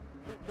Ileso,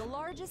 the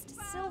largest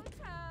silk.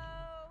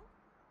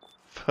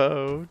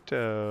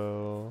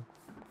 Photo.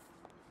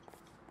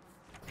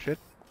 Shit,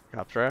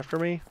 cops are after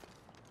me.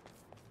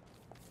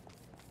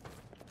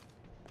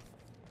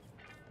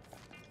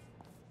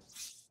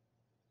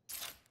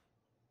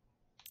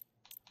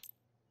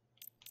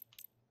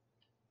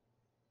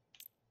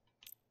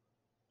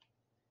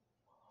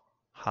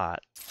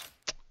 Hot.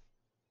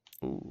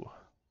 Ooh.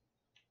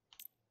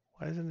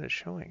 Why isn't it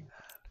showing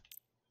that?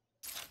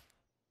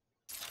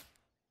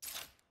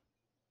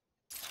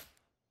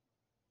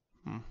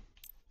 Hmm.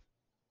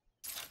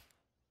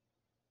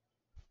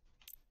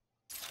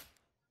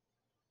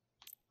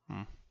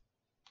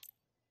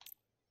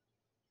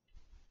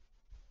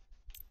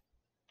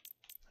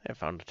 I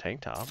found a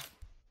tank top.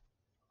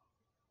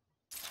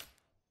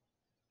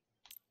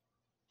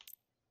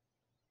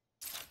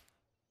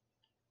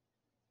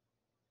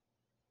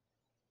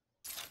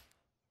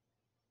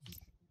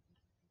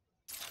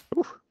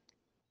 Ooh.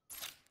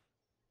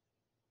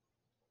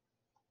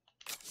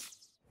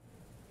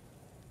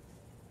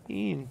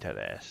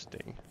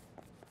 Interesting.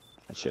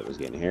 That shit was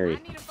getting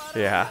hairy.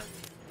 Yeah.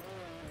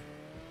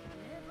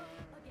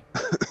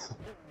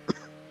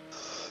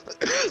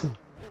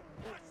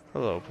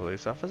 Hello,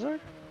 police officer.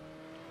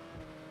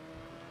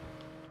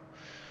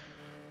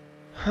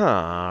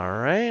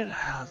 Alright,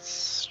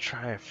 let's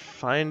try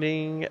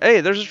finding...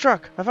 Hey, there's a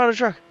truck! I found a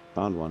truck!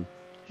 Found one.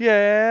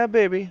 Yeah,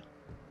 baby.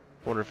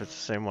 Wonder if it's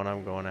the same one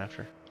I'm going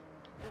after.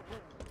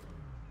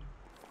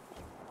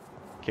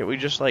 Can't we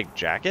just, like,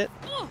 jack it?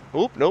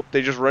 Oop, nope,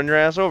 they just run your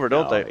ass over,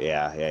 don't No, they?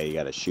 Yeah, yeah, you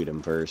gotta shoot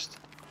him first.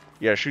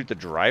 You gotta shoot the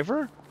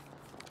driver?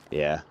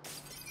 Yeah.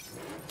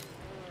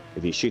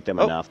 If you shoot them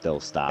Oh. enough, they'll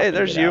stop. Hey, and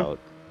there's get you. out.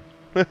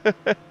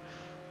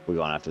 We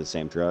going after the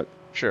same truck?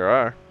 Sure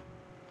are.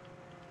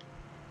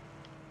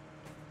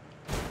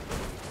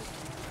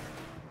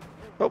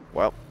 Oh,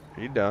 well,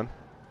 you done.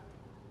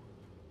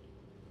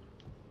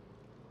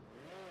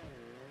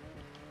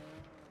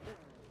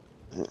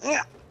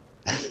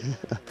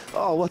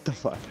 Oh, what the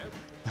fuck?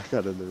 I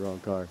got in the wrong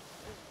car.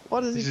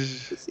 What is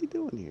he? What's he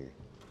doing here?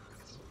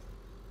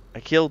 I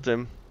killed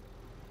him.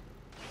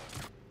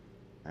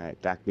 All right,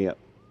 back me up.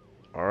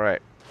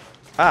 Alright.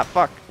 Ah,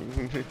 fuck.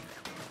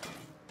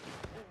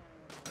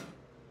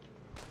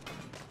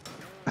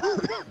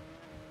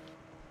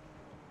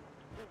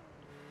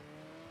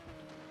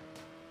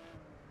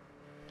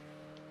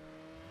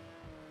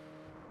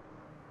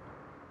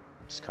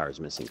 This car's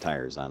missing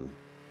tires on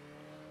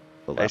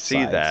the left I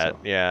see side, that, so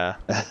yeah.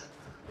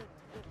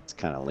 it's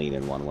kind of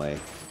leaning one way.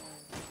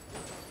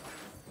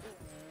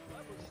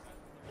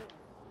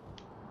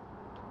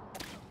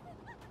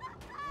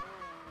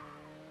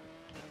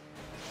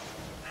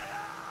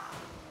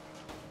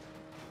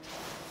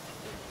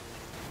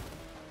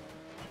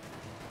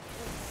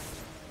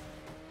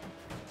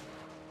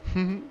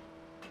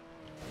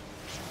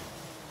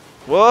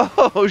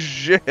 Whoa,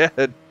 shit!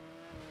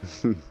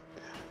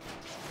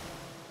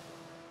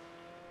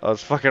 I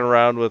was fucking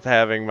around with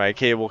having my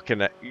cable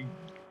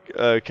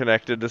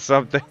connected to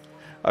something,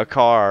 a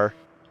car,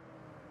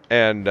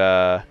 and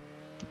yeah,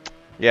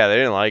 they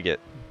didn't like it.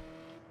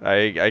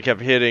 I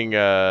kept hitting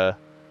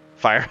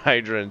fire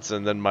hydrants,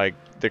 and then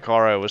the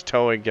car I was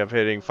towing kept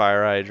hitting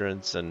fire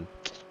hydrants, and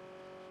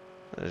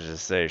let's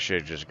just say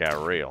shit just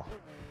got real.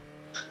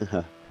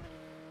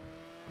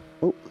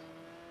 Oh, Did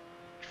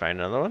you find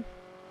another one?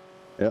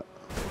 yep.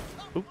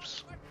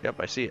 Oops. Yep,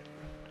 I see it.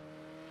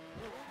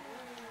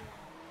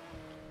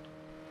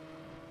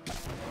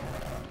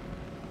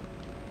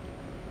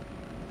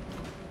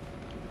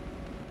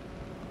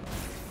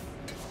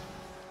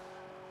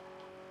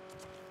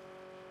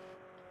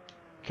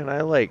 Can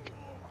I, like,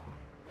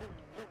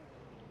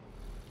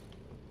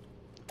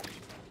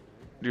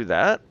 do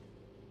that?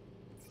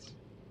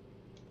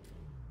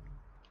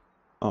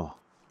 Oh,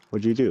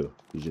 what'd you do?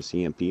 You just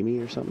EMP me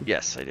or something?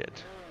 Yes, I did.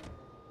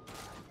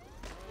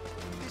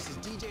 This is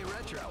DJ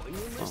Retro, and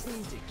you're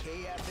listening to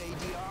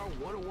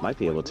KFADR 101.1. Might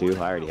be able to.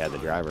 I already had the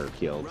driver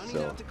killed, Running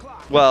so. out the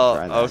clock. Well,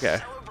 Try that. okay.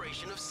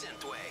 Celebration of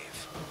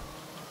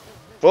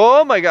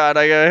Oh my god,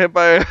 I got hit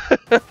by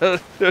a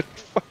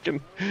fucking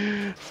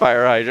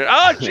fire hydrant.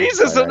 Oh,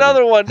 Jesus, Fire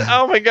another one.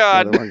 Oh my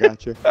god. Another one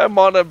got you. I'm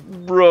on a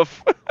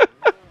roof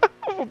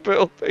of a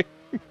building.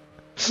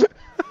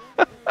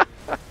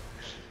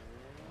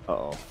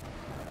 Uh-oh.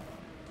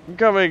 I'm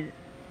coming.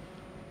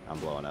 I'm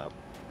blowing up.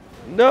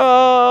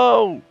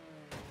 No!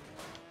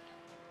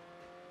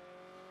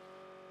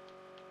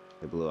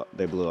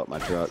 They blew up my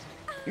truck.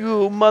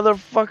 You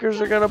motherfuckers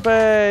are gonna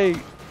pay.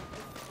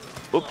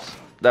 Oops,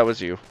 that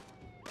was you.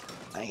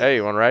 Hey,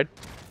 you wanna ride?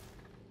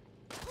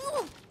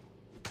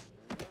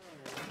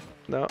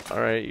 No?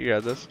 Alright, you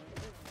got this.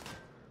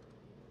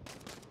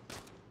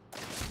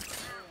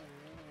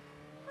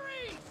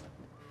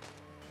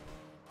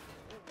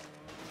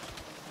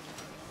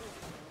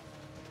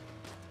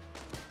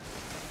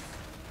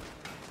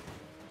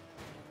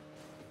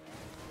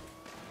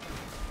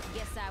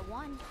 Guess I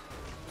won.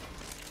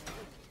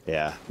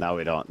 Yeah, now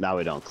we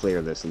don't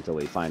clear this until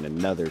we find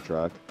another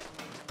truck.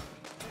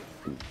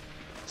 And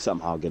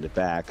somehow get it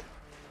back.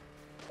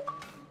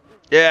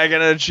 Yeah, I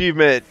got an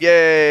achievement.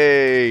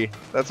 Yay!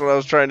 That's what I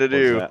was trying to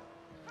do. What's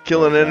that?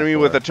 Kill an What's that enemy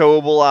with for? a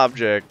towable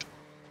object.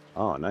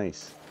 Oh,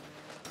 nice.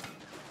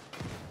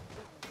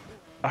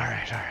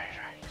 Alright.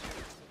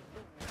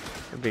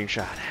 I'm being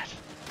shot at.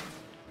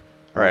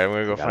 Alright, I'm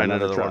gonna go Got find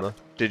another another one. truck.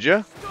 Did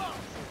you?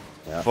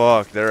 Yeah.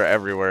 Fuck, they're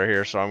everywhere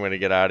here, so I'm gonna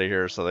get out of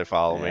here so they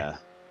follow me. Yeah.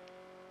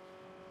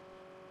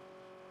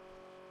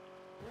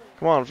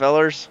 Come on,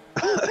 fellers.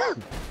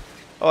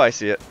 Oh, I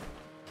see it.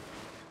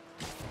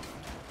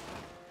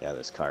 Yeah,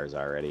 this car's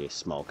already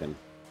smoking.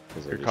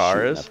 'Cause they're Your just car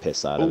shooting is? the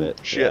piss out Oh, of it.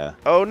 shit. Yeah.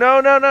 Oh,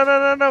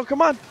 no,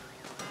 come on.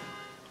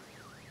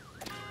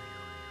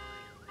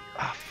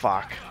 Ah,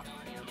 fuck.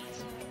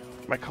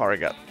 My car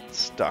got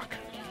stuck.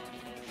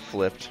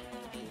 Flipped.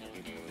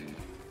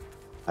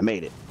 I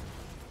made it.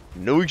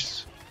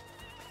 Nice.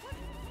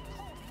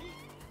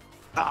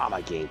 Ah,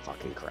 my game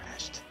fucking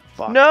crashed.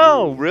 Fuck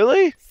No, you.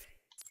 really?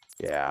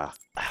 Yeah.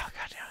 Oh,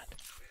 goddamn it.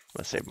 I'm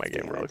gonna save my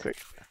game Damn real it. quick.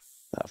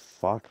 The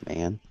fuck,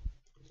 man.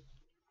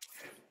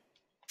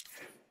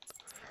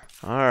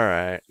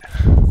 Alright.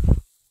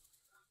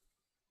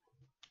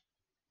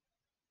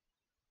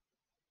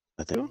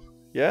 I think.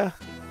 Yeah.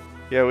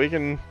 Yeah, we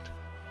can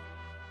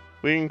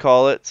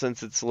call it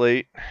since it's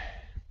late.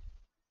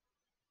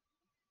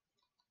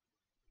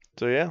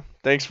 So yeah,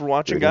 thanks for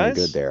watching, You're doing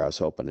guys. good there. I was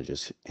hoping to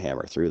just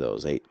hammer through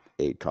those eight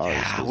cars.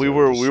 Yeah, 'cause we they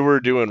were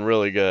just doing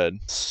really good.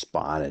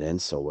 spawning in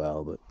so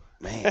well, but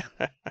man,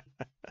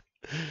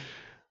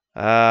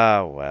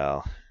 Ah,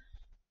 well.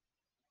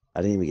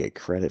 I didn't even get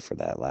credit for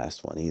that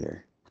last one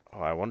either.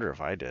 Oh, I wonder if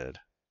I did.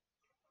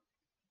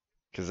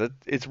 Because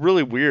it's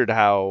really weird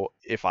how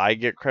if I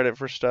get credit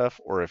for stuff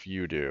or if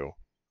you do.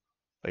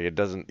 Like, it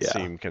doesn't Yeah.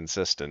 seem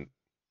consistent.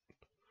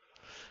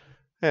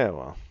 Yeah,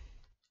 well.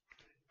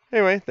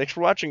 Anyway, thanks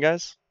for watching,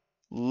 guys.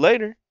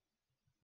 Later.